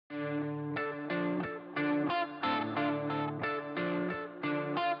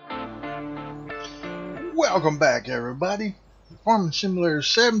Welcome back, everybody. Farming Simulator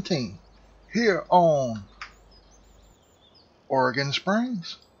 17 here on Oregon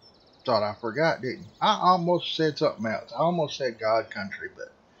Springs. Thought I forgot, didn't you? I almost said something else. I almost said God Country,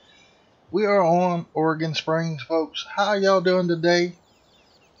 but we are on Oregon Springs, folks. How y'all doing today?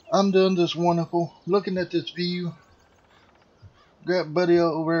 I'm doing just wonderful. Looking at this view. Got buddy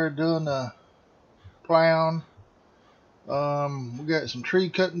over there doing the plowing. We got some tree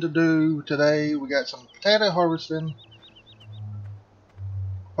cutting to do today. We got some potato harvesting.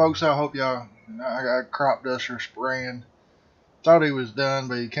 Folks, I hope y'all, I got crop duster spraying. Thought he was done,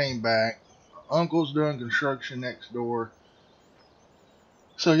 but he came back. Uncle's doing construction next door.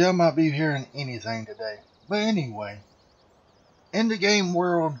 So y'all might be hearing anything today. But anyway, in the game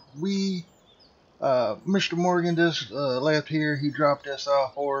world, we, Mr. Morgan just left here. He dropped this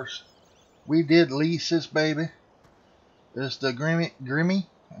off for us. We did lease this baby. It's the Grimmy,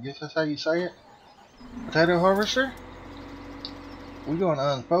 I guess that's how you say it, potato harvester. We're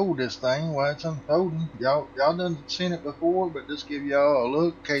gonna unfold this thing while it's unfolding. Y'all done seen it before, but just give y'all a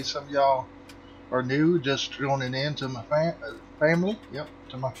look in case some of y'all are new, just joining in to my family. Yep,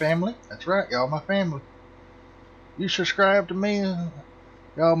 to my family. That's right, y'all my family. You subscribe to me,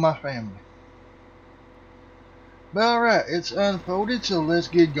 y'all my family. But alright, it's unfolded, so let's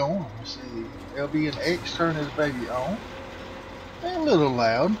get going. Let's see, LB and X turn this baby on. A little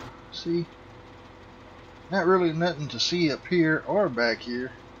loud. See, not really nothing to see up here or back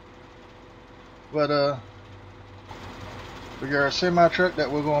here. But we got our semi truck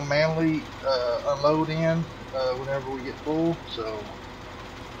that we're going to manually unload in whenever we get full. So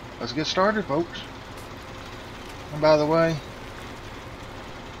let's get started, folks. And by the way,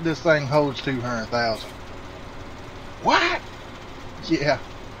 this thing holds 200,000. What? Yeah,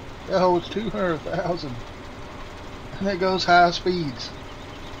 it holds 200,000. And it goes high speeds.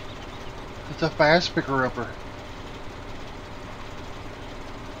 It's a fast picker-upper.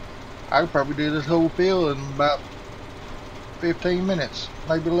 I could probably do this whole field in about 15 minutes,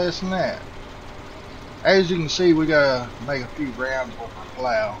 maybe less than that. As you can see, we gotta make a few rounds with our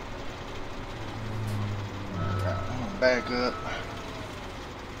plow. Alright, I'm gonna back up.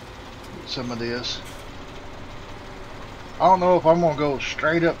 Get some of this. I don't know if I'm gonna go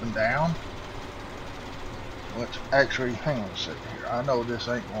straight up and down. Let's actually, hang on a second here. I know this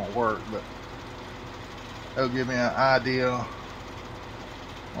ain't gonna work, but it'll give me an idea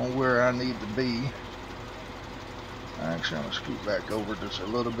on where I need to be. Actually, I'm gonna scoot back over just a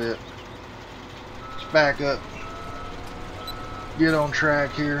little bit. Let's back up. Get on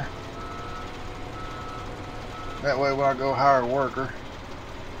track here. That way when I go hire a worker,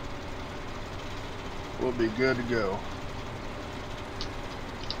 we'll be good to go.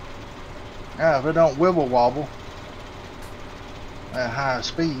 Now, if it don't wibble wobble at high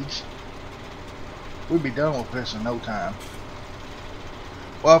speeds, we'd be done with this in no time.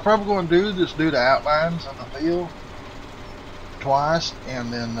 What I'm probably going to do is just do the outlines of the field twice,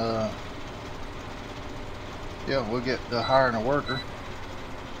 and then yeah, we'll get to hiring a worker.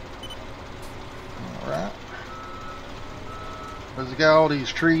 Alright. Because we got all these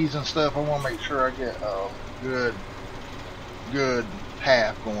trees and stuff, I want to make sure I get a good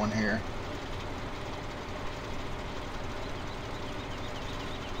path going here.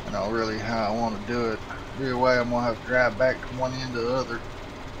 I know really how I want to do it. Either way, I'm going to have to drive back from one end to the other.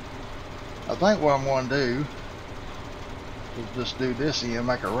 I think what I'm going to do is just do this end,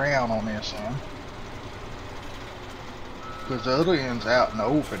 make a round on this end. Because the other end's out in the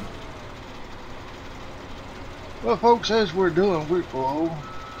open. Well, folks, as we're doing,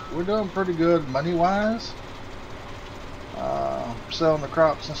 we're doing pretty good money-wise. Selling the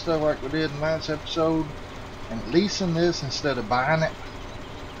crops and stuff like we did in the last episode. And leasing this instead of buying it.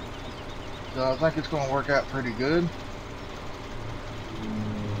 So I think it's going to work out pretty good.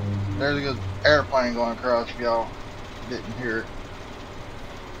 There's a good airplane going across if y'all didn't hear it.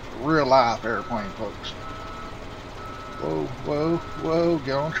 Real life airplane, folks. Whoa, whoa, whoa.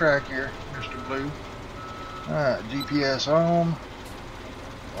 Get on track here, Mr. Blue. Alright, GPS on.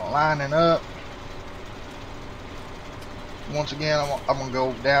 Lining up. Once again, I'm going to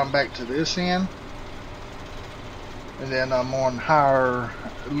go down back to this end. And then I'm going to hire,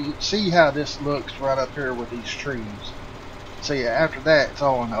 see how this looks right up here with these trees. See, after that, it's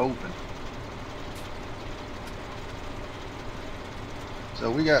all in the open. So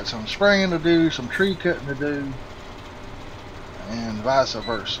we got some spraying to do, some tree cutting to do, and vice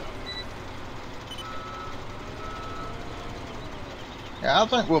versa. Yeah, I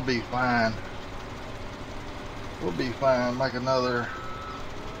think we'll be fine. We'll be fine. Make another.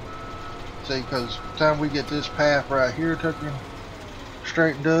 See, because by the time we get this path right here tucked in,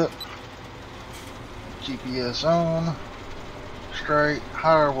 straightened up, GPS on. Straight.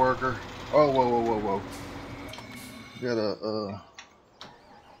 Hire worker. Oh, whoa, whoa, whoa, whoa. Gotta,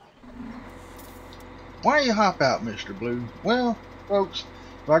 why you hop out, Mr. Blue? Well, folks,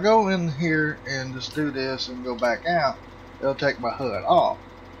 if I go in here and just do this and go back out, it'll take my HUD off.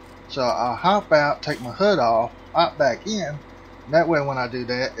 So I'll hop out, take my HUD off, hop back in. That way when I do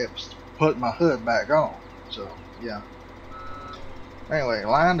that, it's putting my HUD back on. So, yeah. Anyway,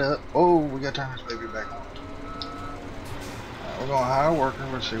 lined up. Oh, we gotta turn this baby back on. We're gonna hire a worker.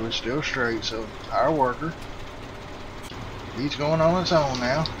 Let's see, we're still straight, so hire a worker. He's going on its own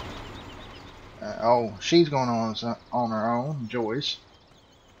now. Oh, she's going on her own, Joyce.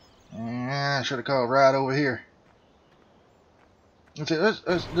 And I should have called right over here. Let's see, let's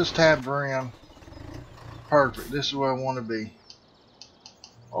just tab around. Perfect. This is where I want to be.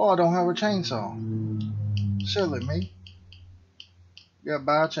 Oh, I don't have a chainsaw. Silly me. Gotta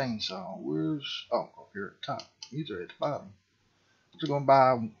buy a chainsaw. Where's... Oh, up here at the top. These are at the bottom. Just gonna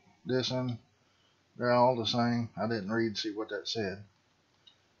buy this one. They're all the same. I didn't read to see what that said.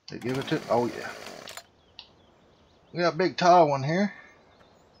 They give it to... Oh, yeah. We got a big tall one here.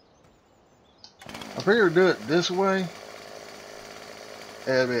 I figured to do it this way.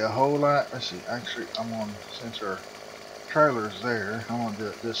 It'd be a whole lot. Let's see. Actually, I'm on... Since our trailer's there, I'm gonna do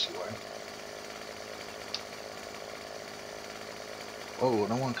it this way. Oh, I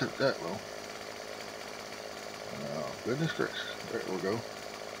don't want to cut that low. Oh, goodness gracious. There we go.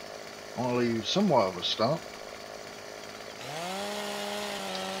 I want to leave somewhat of a stump.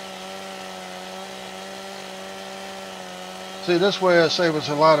 See, this way it'll save us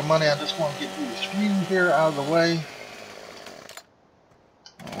a lot of money. I just want to get these few here out of the way.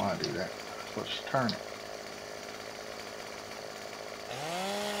 I don't want to do that. Let's turn it.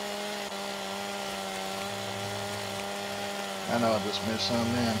 I know I just missed some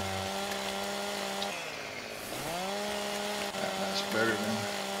in. That's better than...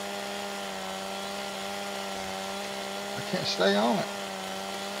 I can't stay on it.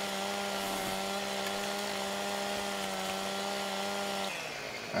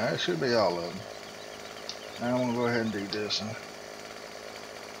 That should be all of them. Now I'm going to go ahead and do this one.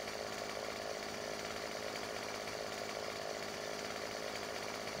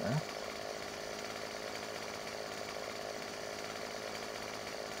 Okay.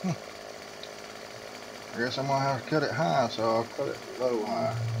 I guess I'm going to have to cut it high, so I'll cut it low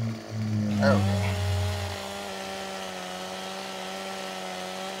high. There we go.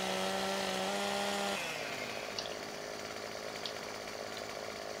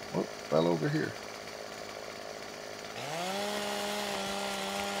 Whoop, fell over here.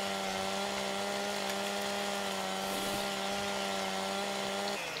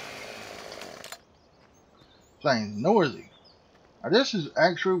 Thing's noisy. Now, this is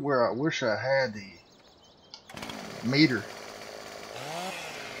actually where I wish I had the meter.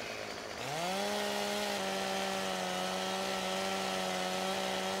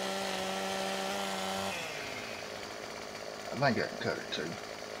 I think I can cut it too.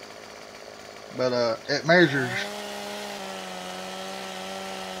 But it measures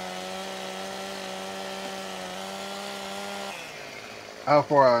how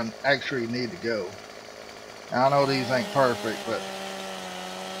far I actually need to go. Now, I know these ain't perfect, but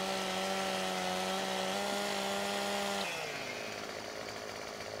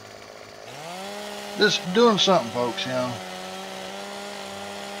just doing something, folks, you know.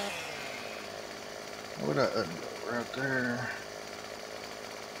 Where'd that go? Right there.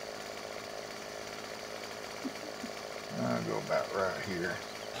 I'll go about right here.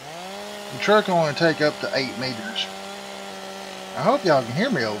 The truck will only take up to 8 meters. I hope y'all can hear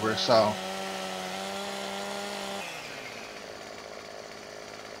me over this saw.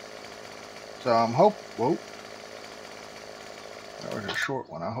 So I'm whoa. That was a short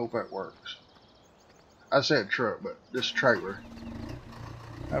one. I hope that works. I said truck, but this trailer.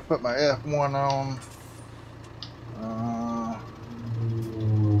 I put my F1 on.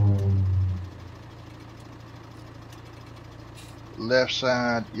 Left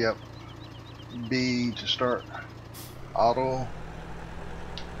side, yep. B to start auto.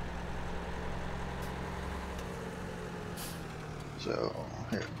 So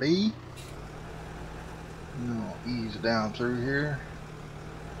hit B. And we'll ease down through here.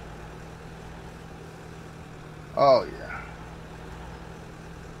 Oh yeah.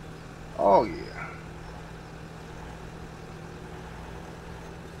 Oh yeah.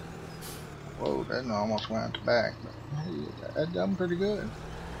 Whoa, that almost went out the back, but hey, that done pretty good.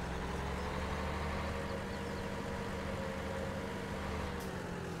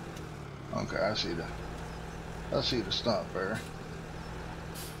 Okay, I see the stump there.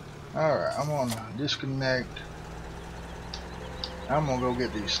 Alright, I'm gonna disconnect. I'm gonna go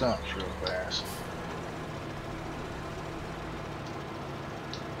get these stumps real fast.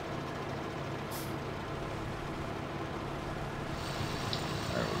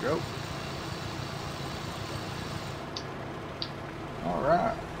 There we go.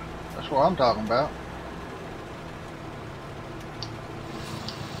 Alright, that's what I'm talking about.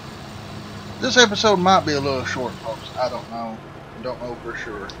 This episode might be a little short, folks. I don't know. Don't know for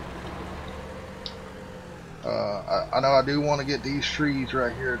sure. I know I do want to get these trees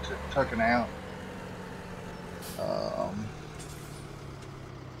right here tucking out.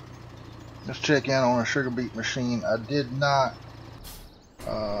 Let's check in on a sugar beet machine. I did not.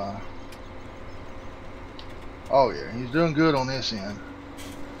 Oh yeah, he's doing good on this end.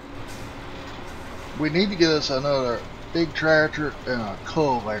 We need to get us another big tractor and a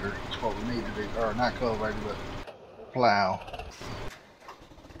cultivator. That's what we need to do. Or not cultivator, but plow.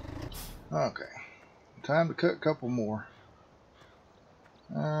 Okay. Time to cut a couple more.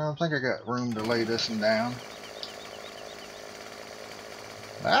 I think I got room to lay this one down.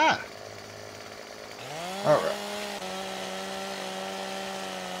 Ah! Alright.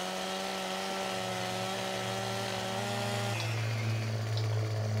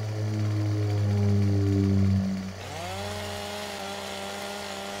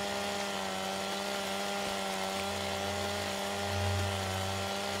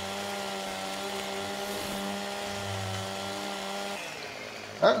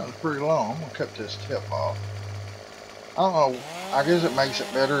 That was pretty long. I'm going to cut this tip off. I don't know. I guess it makes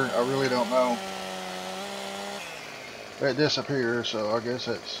it better. I really don't know. It disappears, so I guess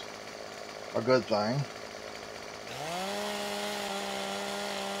it's a good thing.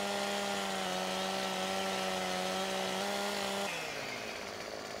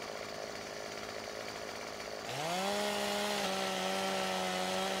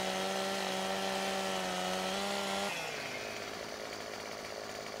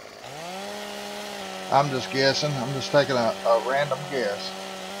 I'm just guessing. I'm just taking a random guess.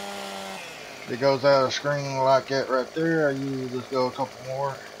 If it goes out of screen like that right there, I usually just go a couple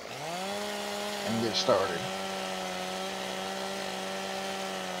more and get started.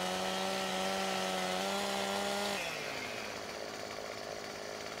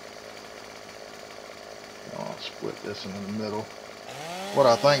 I'll split this in the middle. What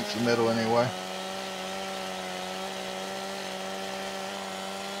I think's the middle anyway.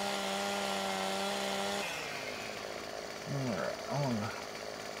 Alright, I'm gonna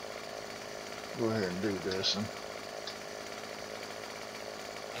go ahead and do this one.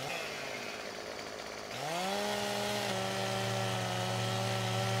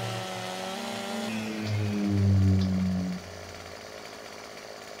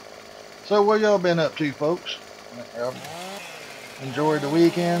 So what y'all been up to, folks? Enjoyed the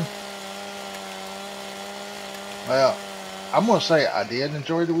weekend? Well, I'm gonna say I did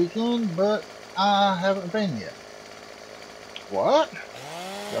enjoy the weekend, but I haven't been yet. What?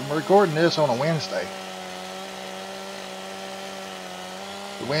 I'm recording this on a Wednesday.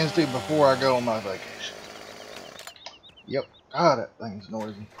 The Wednesday before I go on my vacation. Yep. God, that thing's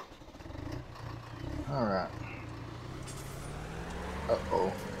noisy. Alright.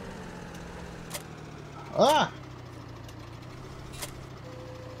 Uh-oh. Ah!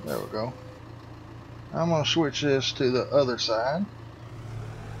 There we go. I'm going to switch this to the other side.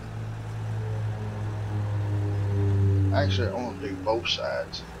 Actually, I want to do both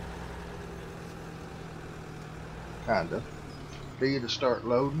sides. Kinda. B to start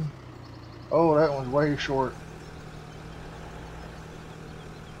loading. Oh, that one's way short.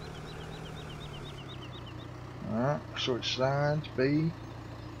 Alright, switch sides, B.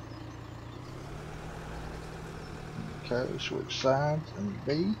 Okay, switch sides and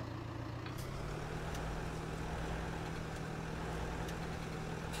B.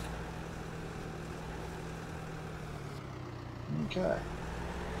 Okay.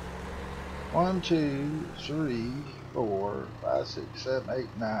 1, 2, 3, 4, 5, 6, 7, 8,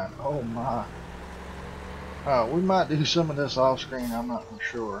 9. Oh my. We might do some of this off screen, I'm not for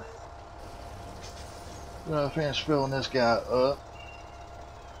sure. I'm gonna finish filling this guy up.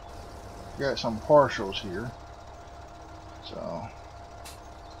 Got some partials here. So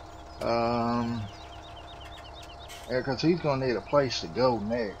yeah, because he's gonna need a place to go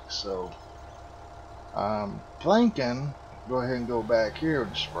next, so I'm thinking go ahead and go back here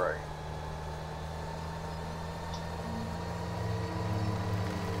and spray.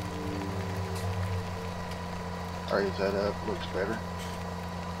 Raise that up, looks better.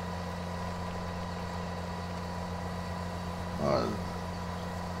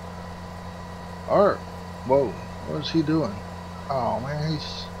 Alright, whoa, what is he doing? Oh man,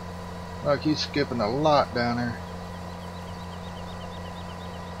 Like he's skipping a lot down there.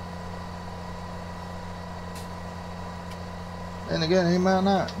 And again, he might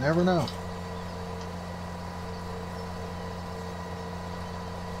not. Never know.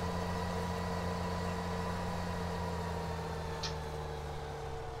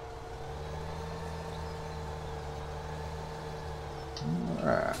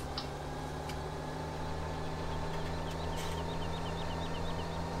 Alright.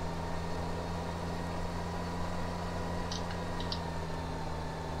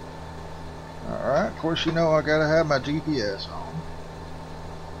 Alright, of course you know I gotta have my GPS on.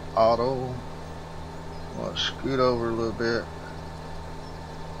 Auto. I'll scoot over a little bit.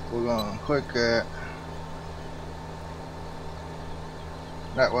 We're gonna click that.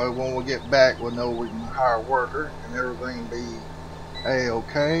 That way when we get back we'll know we can hire a worker and everything be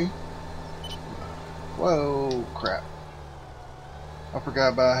A-okay. Whoa, crap. I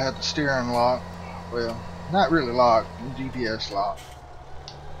forgot about I had the steering lock. Well, not really locked, GPS lock.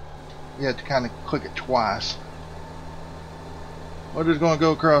 You have to kind of click it twice. We're just going to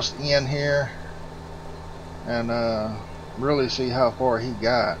go across the end here and really see how far he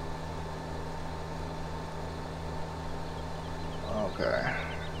got. Okay.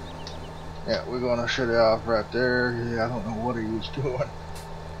 Yeah, we're going to shut it off right there. Yeah, I don't know what he was doing.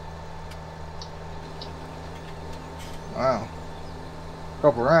 Wow. A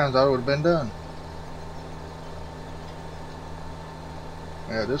couple rounds, I would have been done.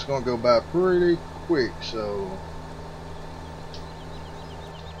 Yeah, this is going to go by pretty quick, so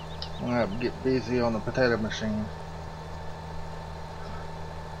I'm going to have to get busy on the potato machine.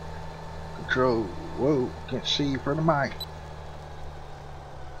 Control. Whoa, can't see for the mic.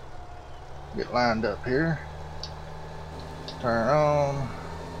 Get lined up here. Turn on.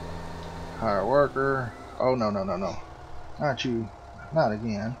 Hire worker. Oh, no, no, no, no. Not you. Not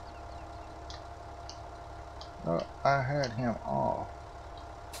again. Oh, I had him off.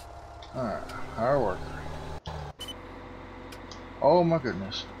 Alright, hire worker. Oh my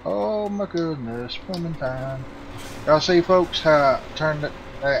goodness. Oh my goodness. Plumbing time. Y'all see, folks, how I turned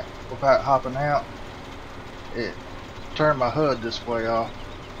that without hopping out? It turned my HUD display off.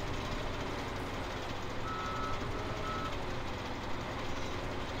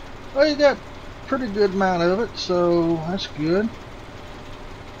 Well, you got a pretty good amount of it, so that's good.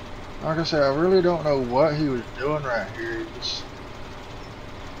 Like I said, I really don't know what he was doing right here. He just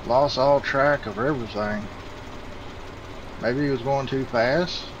lost all track of everything. Maybe he was going too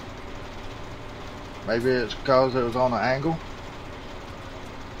fast. Maybe it's because it was on an angle.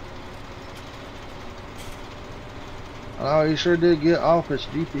 Oh, he sure did get off his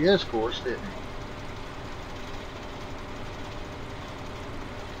GPS course, didn't he?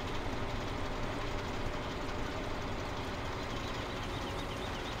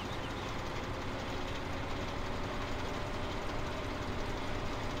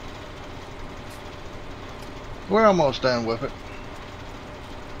 We're almost done with it.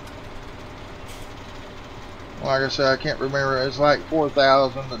 Like I said, I can't remember. It's like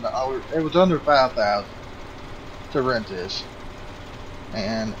 4,000, and it was under 5,000 to rent this.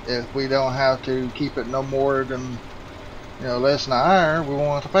 And if we don't have to keep it no more than, less than an hour, we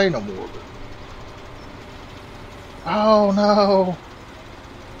won't have to pay no more. But oh no!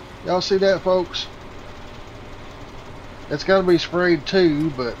 Y'all see that, folks? It's got to be sprayed too,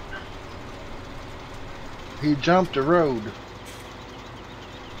 but he jumped the road.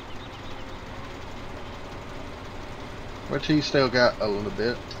 Which he still got a little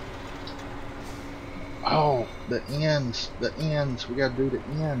bit. Oh, the ends. The ends. We gotta do the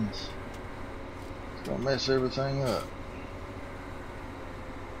ends. It's gonna mess everything up.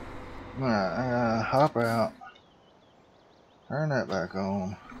 Alright, hop out. Turn that back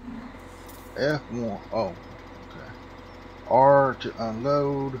on. F1. Oh, okay. R to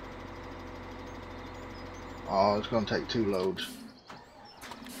unload. Oh, it's going to take 2 loads.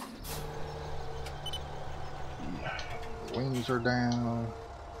 The wings are down.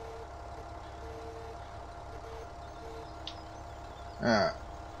 Alright.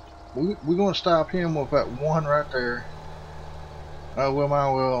 We're going to stop him with that one right there. We might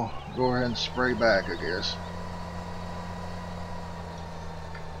as well go ahead and spray back, I guess.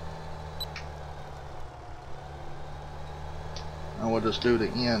 And we'll just do the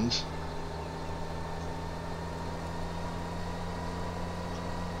ends.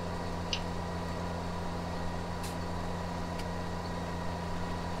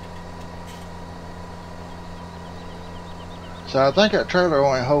 So I think that trailer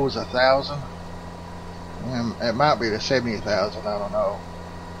only holds 1,000. And it might be the 70,000, I don't know.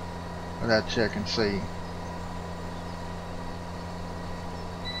 I'd have to check and see.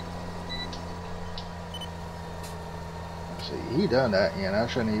 he done that again. I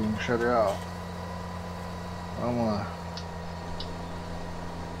shouldn't even shut it off. I'm gonna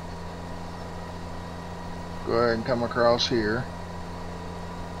go ahead and come across here.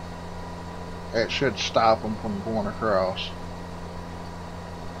 That should stop them from going across.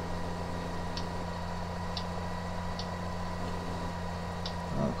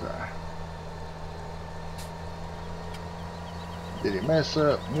 Okay. Did it mess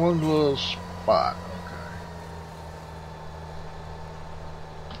up one little spot?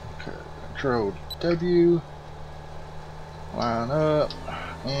 Okay. Okay. Control W. Line up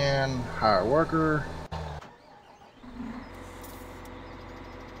and hire worker.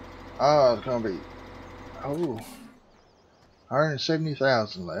 Oh, it's gonna be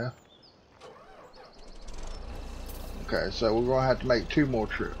 170,000 left. Okay, so we're gonna have to make 2 more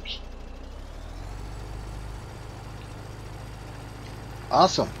trips.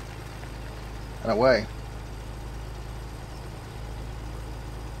 Awesome. And away.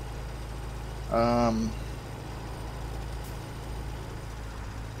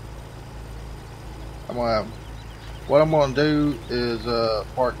 What I'm gonna do is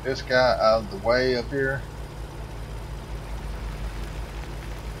park this guy out of the way up here.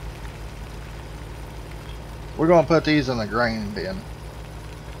 We're gonna put these in the grain bin,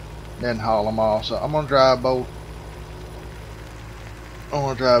 then haul them off. So I'm gonna drive both. I'm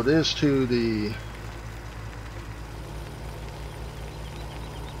gonna drive this to the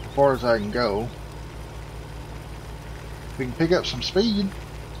as far as I can go. We can pick up some speed.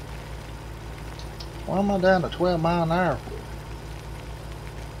 Why am I down to 12 miles an hour for?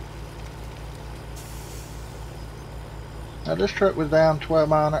 Now this truck was down 12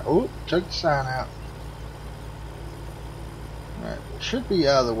 miles an hour. Oh, took the sign out. Alright, should be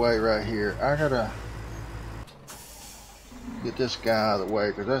out of the way right here. I gotta get this guy out of the way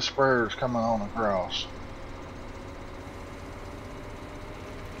because that sprayer is coming on across.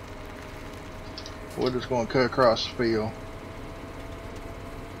 We're just going to cut across the field.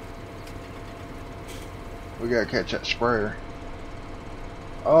 We gotta catch that sprayer.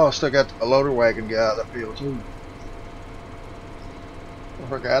 Oh, still got a loader wagon to get out of the field too. I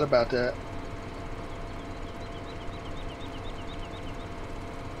forgot about that.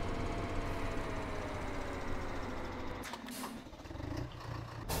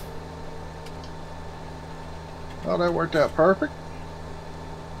 Oh, that worked out perfect.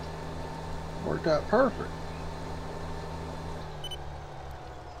 Worked out perfect.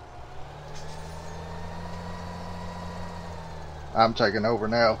 I'm taking over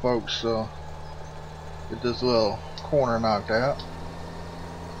now, folks, so get this little corner knocked out.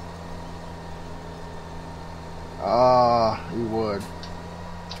 Ah, you would.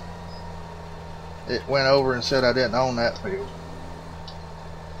 It went over and said I didn't own that field.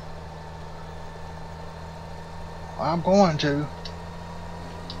 I'm going to.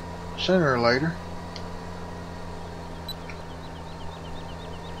 Sooner or later.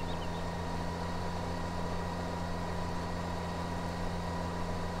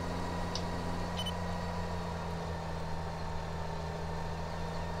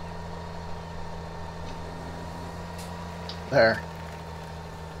 There.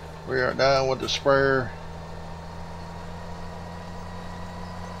 We are done with the sprayer.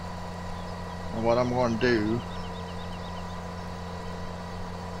 And what I'm going to do,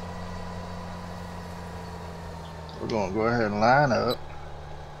 we're going to go ahead and line up.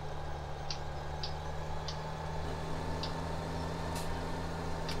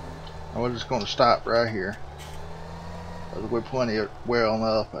 And we're just going to stop right here. We're plenty of well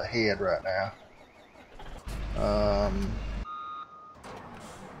enough ahead right now.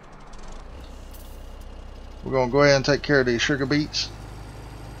 We're going to go ahead and take care of these sugar beets.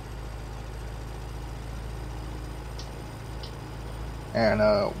 And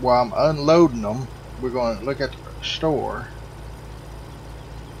while I'm unloading them, we're going to look at the store.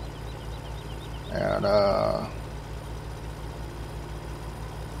 And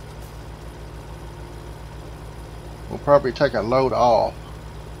we'll probably take a load off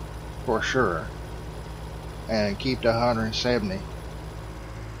for sure. And keep the 170.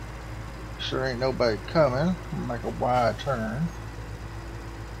 Sure ain't nobody coming. Make a wide turn.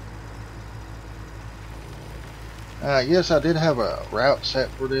 Yes, I did have a route set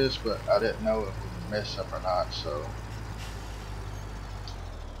for this, but I didn't know if it would mess up or not, so.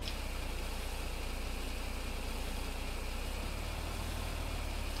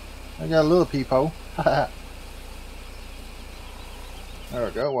 I got a little peephole. There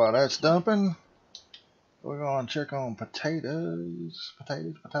we go. While that's dumping, we're going to check on potatoes.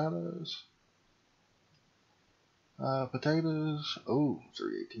 Potatoes. Potatoes. Oh,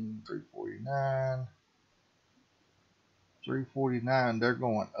 318, 349. 349, they're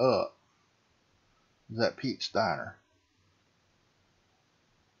going up. Is that Pete's Diner?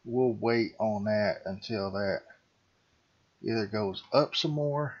 We'll wait on that until that either goes up some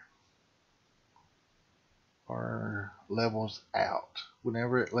more or levels out.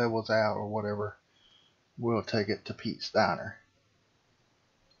 Whenever it levels out or whatever, we'll take it to Pete's Diner.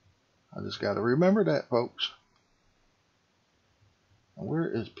 I just got to remember that, folks. And where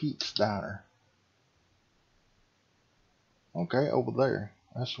is Pete's Diner? Okay, over there.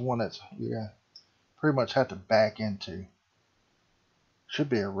 That's the one that's, yeah, pretty much have to back into. Should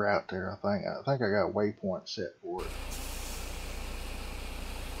be a route there, I think. I think I got a waypoint set for it.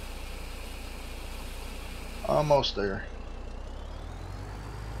 Almost there.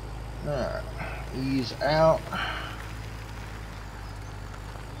 Alright, ease out.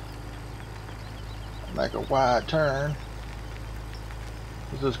 Make a wide turn.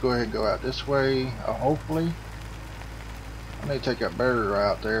 Let's just go ahead and go out this way, hopefully. I need to take that barrier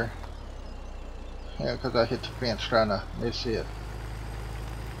out there. Yeah, because I hit the fence trying to miss it.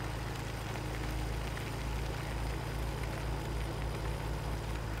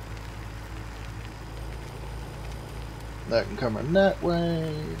 Nothing coming that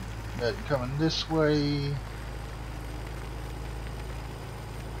way. Nothing coming this way.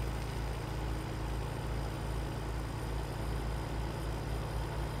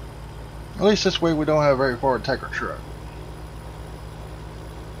 At least this way we don't have very far to take our truck.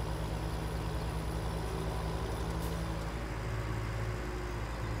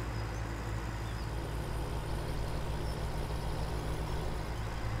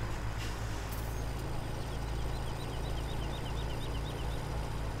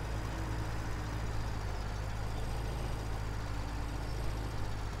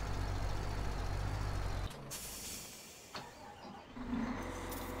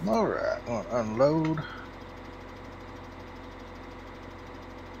 Alright, I'm gonna unload.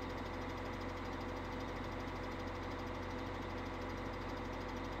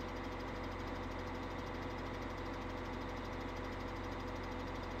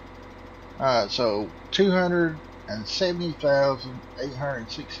 Alright, so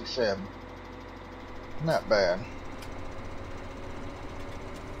 270,867. Not bad.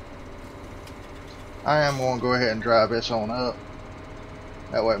 I am going to go ahead and drive this on up.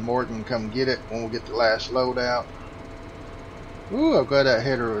 That way Morgan can come get it when we get the last load out. Ooh, I'm glad that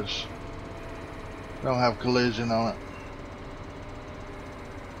header don't have collision on it.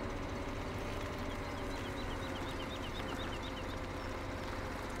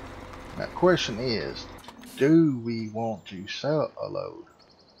 Now, the question is, do we want to sell a load?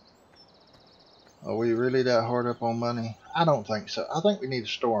 Are we really that hard up on money? I don't think so. I think we need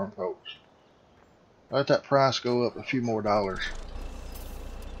to store them, folks. Let that price go up a few more dollars.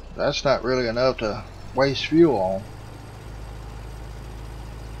 That's not really enough to waste fuel on.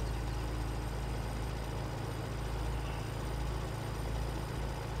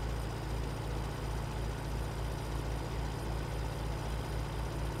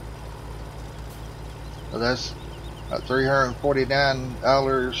 So that's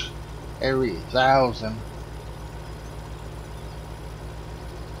 $349 every 1,000.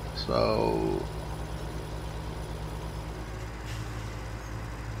 So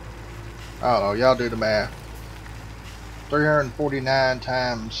I don't know, y'all do the math. 349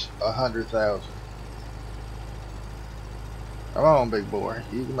 times 100,000. Come on, big boy,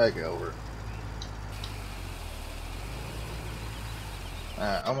 you can make it over.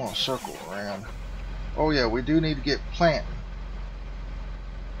 Alright, I'm gonna circle around. Oh yeah, we do need to get planting.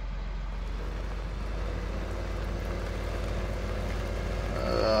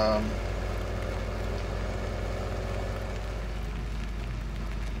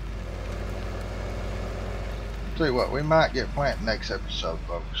 Tell you what, we might get planting next episode,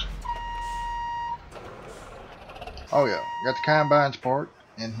 folks. Oh yeah, got the combines part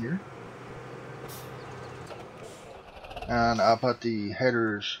in here. And I'll put the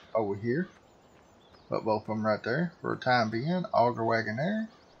headers over here. Put both of them right there for the time being. Auger wagon there.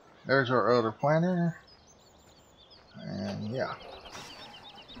 There's our other planter. And yeah.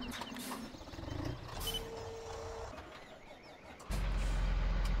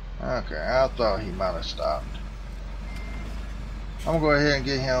 Okay, I thought he might have stopped. I'm gonna go ahead and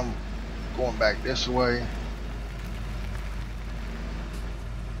get him going back this way.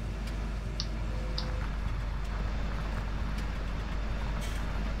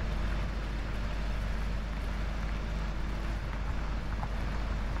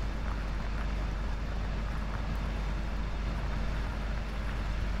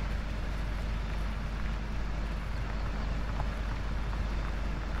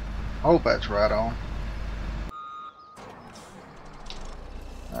 Hope that's right on.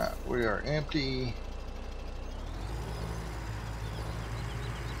 We are empty.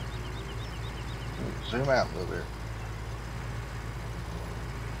 Zoom out a little bit.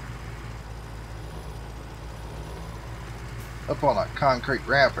 Up on that concrete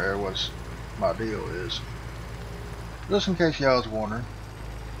ramp there was my deal is. Just in case y'all was wondering.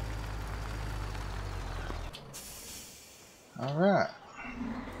 Alright.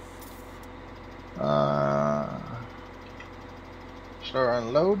 Start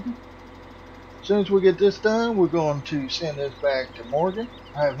unloading. As soon as we get this done, we're going to send this back to Morgan.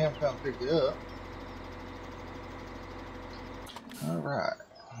 Have him come pick it up. Alright.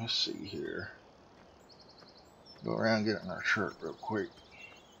 Let's see here. Go around and get in our shirt real quick.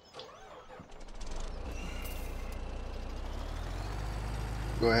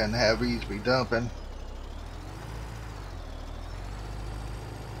 Go ahead and have these be dumping.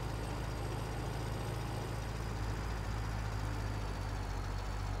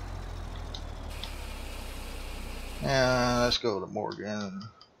 And let's go to Morgan and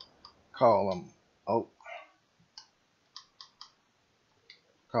call him. Oh,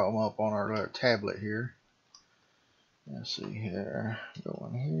 call him up on our little tablet here. Let's see here. Go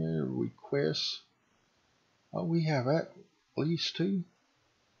in here. Request. Oh, we have that leased too.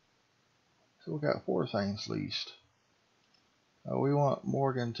 So we got 4 things leased. We want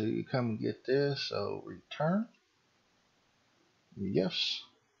Morgan to come and get this. So return. Yes.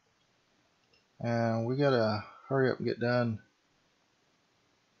 And we gotta hurry up and get done.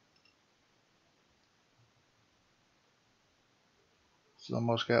 It's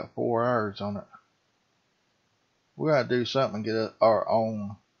almost got 4 hours on it. We gotta do something and get our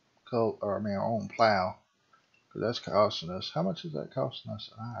own our own plow, because that's costing us. How much is that costing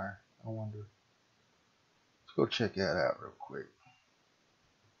us an hour? I wonder. Let's go check that out real quick.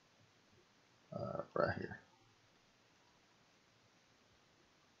 Right here.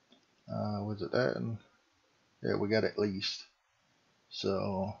 Was it that? Yeah, we got it leased.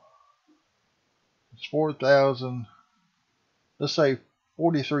 So it's 4,000. Let's say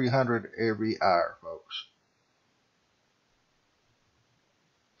 4,300 every hour, folks.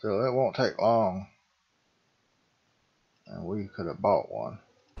 So that won't take long. And we could have bought one.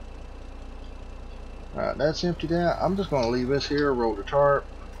 Alright, that's emptied out. I'm just going to leave this here, roll the tarp.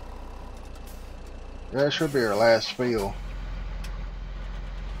 That should be our last fill.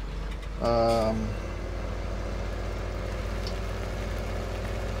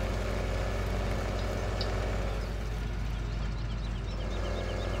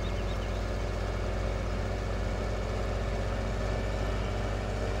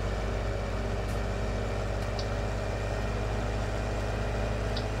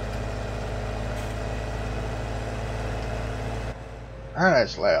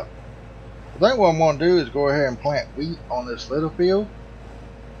 That's loud. I think what I'm going to do is go ahead and plant wheat on this little field,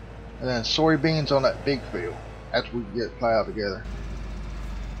 and then soybeans on that big field after we get plowed together.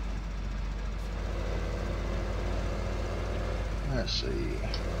 Let's see.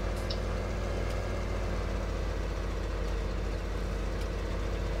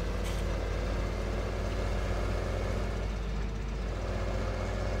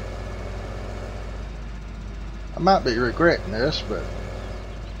 I might be regretting this, but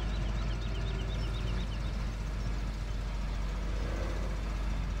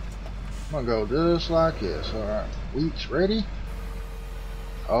I'm gonna go just like this. Alright, wheat's ready.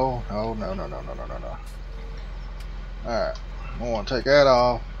 Oh, no. Alright, I want to take that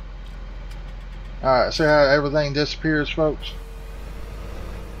off. Alright, see how everything disappears, folks?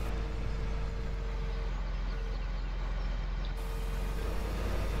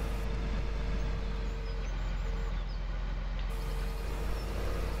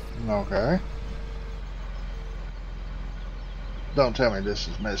 Okay. Don't tell me this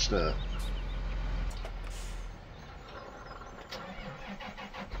is messed up.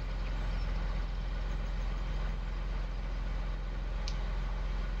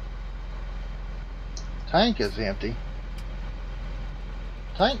 Tank is empty.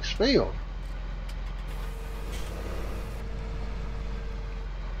 Tank's filled.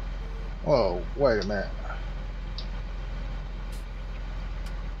 Whoa, wait a minute.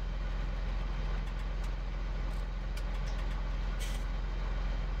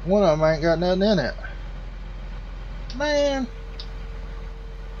 One of them ain't got nothing in it. Man.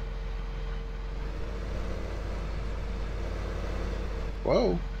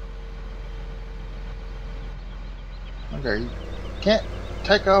 Whoa. Okay, you can't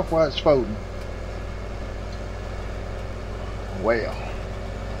take off while it's folding. Well.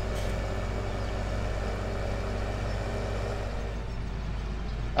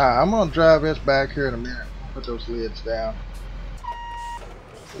 Alright, I'm gonna drive this back here in a minute. Put those lids down.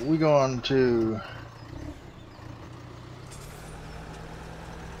 we're going to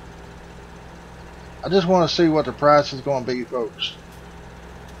I just want to see what the price is going to be, folks.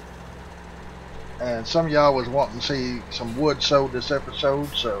 And some of y'all was wanting to see some wood sold this episode,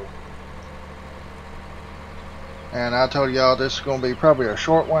 so. And I told y'all this is going to be probably a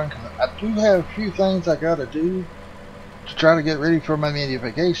short one, because I do have a few things I got to do to try to get ready for my mini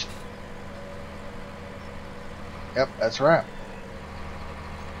vacation. Yep, that's right.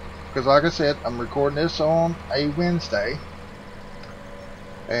 Because like I said, I'm recording this on a Wednesday.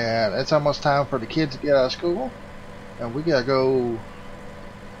 And it's almost time for the kids to get out of school. And we gotta go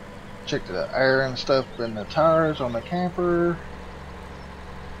check the air and stuff in the tires on the camper.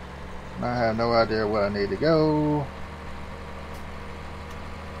 And I have no idea where I need to go.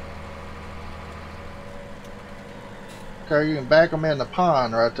 Okay, you can back them in the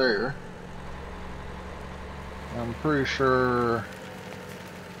pond right there. I'm pretty sure.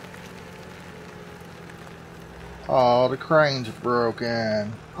 Oh, the crane's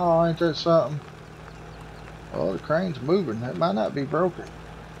broken. Oh, ain't that something? Oh, the crane's moving. It might not be broken.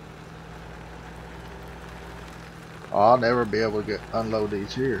 Oh, I'll never be able to unload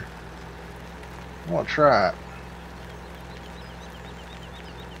these here. I'm gonna try it.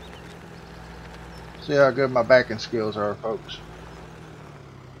 See how good my backing skills are, folks.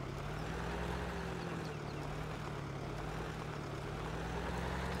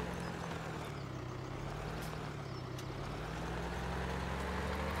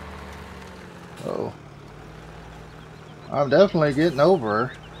 Oh, I'm definitely getting over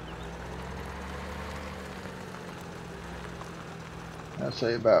her. I'd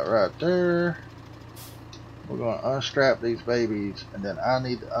say about right there. We're going to unstrap these babies, and then I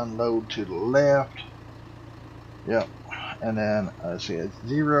need to unload to the left. Yep. And then let's see, it's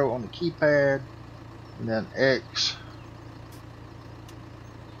 0 on the keypad, and then X.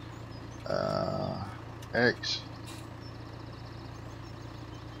 X.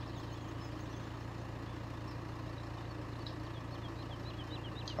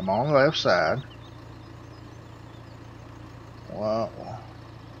 I'm on the left side. Well,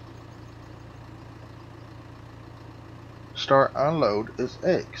 start unload is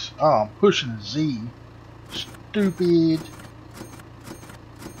X. Oh, I'm pushing Z. Stupid.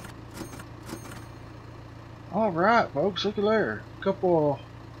 Alright, folks, look at there. A couple,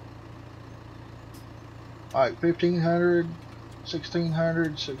 like 1500,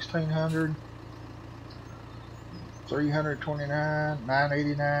 1600, 1600. 329,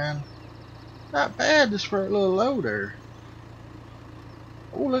 989. Not bad just for a little low there.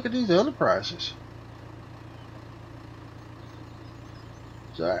 Oh, look at these other prices.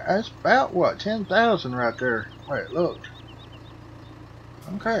 So that's about what, 10,000 right there. Wait, look.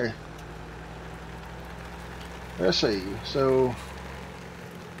 Okay. Let's see. So,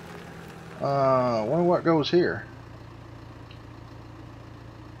 wonder what goes here.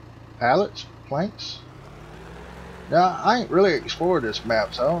 Pallets, planks. Now, I ain't really explored this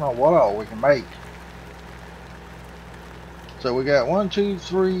map, so I don't know what all we can make. So we got 1, 2,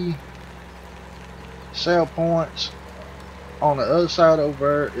 3 sell points. On the other side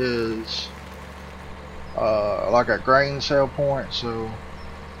over there is like a grain sell point, so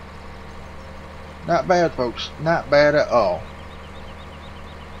not bad, folks. Not bad at all.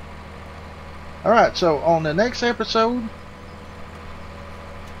 Alright, so on the next episode,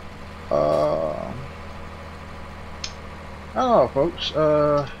 I don't know, folks.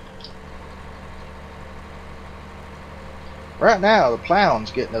 Right now, the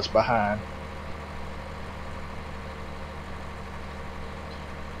plowing's getting us behind.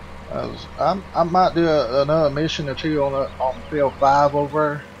 I might do another mission or two on field 5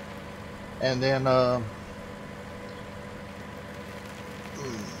 over, and then you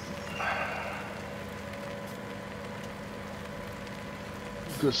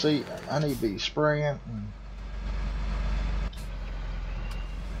can see I need to be spraying.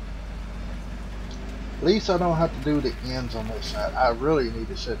 At least I don't have to do the ends on this side. I really need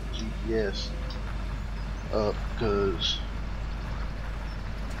to set the GPS up, because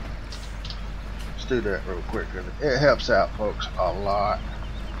let's do that real quick. It helps out, folks, a lot.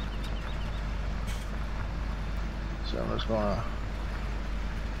 So I'm just gonna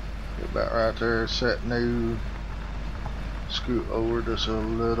get back right there, set new, scoot over just a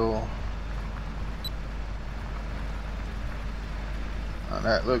little, and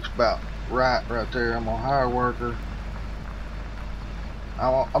that looks about right there. I'm gonna hire a worker.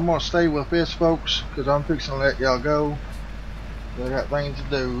 I'm gonna stay with this, folks, because I'm fixing to let y'all go. I got things to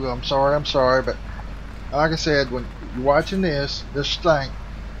do. I'm sorry, but like I said, when you're watching this think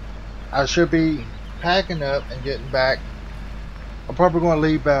I should be packing up and getting back I'm probably going to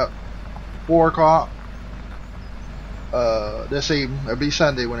leave about 4 o'clock this evening. It'll be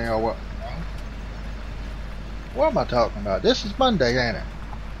Sunday when y'all watch. What am I talking about? This is Monday, ain't it?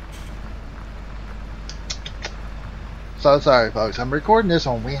 So sorry, folks. I'm recording this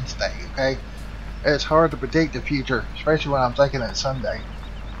on Wednesday, okay? It's hard to predict the future, especially when I'm thinking it's Sunday.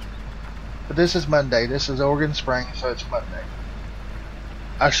 But this is Monday. This is Oregon Spring, so it's Monday.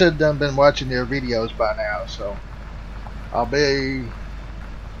 I should have been watching their videos by now, so I'll be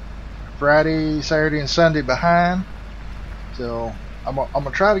Friday, Saturday, and Sunday behind. So I'm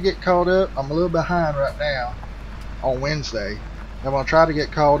gonna try to get caught up. I'm a little behind right now on Wednesday. I'm gonna try to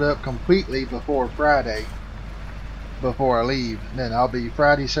get caught up completely before Friday, before I leave. And then I'll be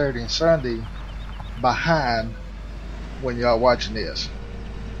Friday, Saturday, and Sunday behind when y'all watching this.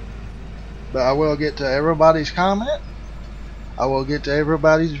 But I will get to everybody's comment. I will get to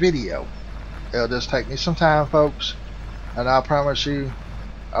everybody's video. It'll just take me some time, folks, and I promise you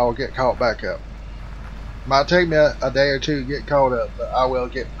I will get caught back up. Might take me a day or two to get caught up, but I will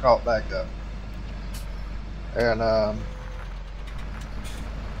get caught back up. And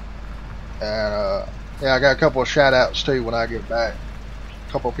yeah, I got a couple of shout outs too when I get back.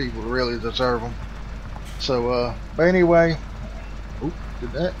 A couple of people really deserve them. So but anyway, oop,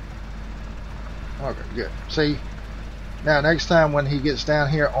 did that. Okay, good. See, now next time when he gets down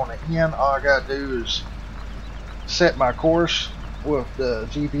here on the end, all I gotta do is set my course with the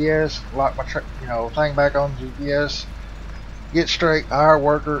GPS, lock my thing back on GPS, get straight, hire a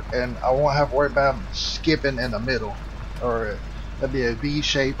worker, and I won't have to worry about skipping in the middle, or it'd be a V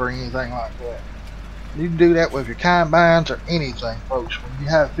shape or anything like that. You can do that with your combines or anything, folks. When you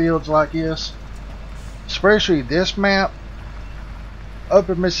have fields like this, especially this map,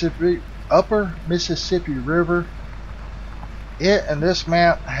 Upper Mississippi River, it and this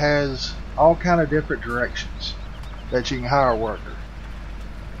map has all kind of different directions that you can hire a worker.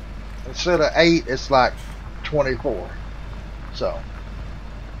 Instead of 8, it's like 24. So,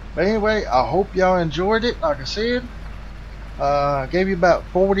 but anyway, I hope y'all enjoyed it. Like I said, I gave you about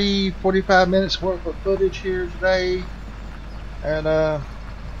 40-45 minutes worth of footage here today, and I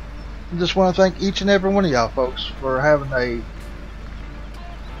just want to thank each and every one of y'all folks for having a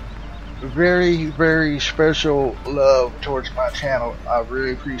very, very special love towards my channel. I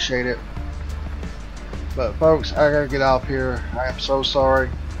really appreciate it. But folks, I gotta get off here. I am so sorry.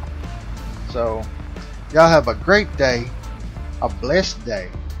 So y'all have a great day, a blessed day,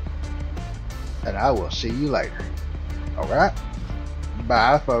 and I will see you later. Alright?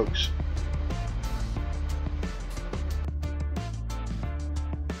 Bye, folks.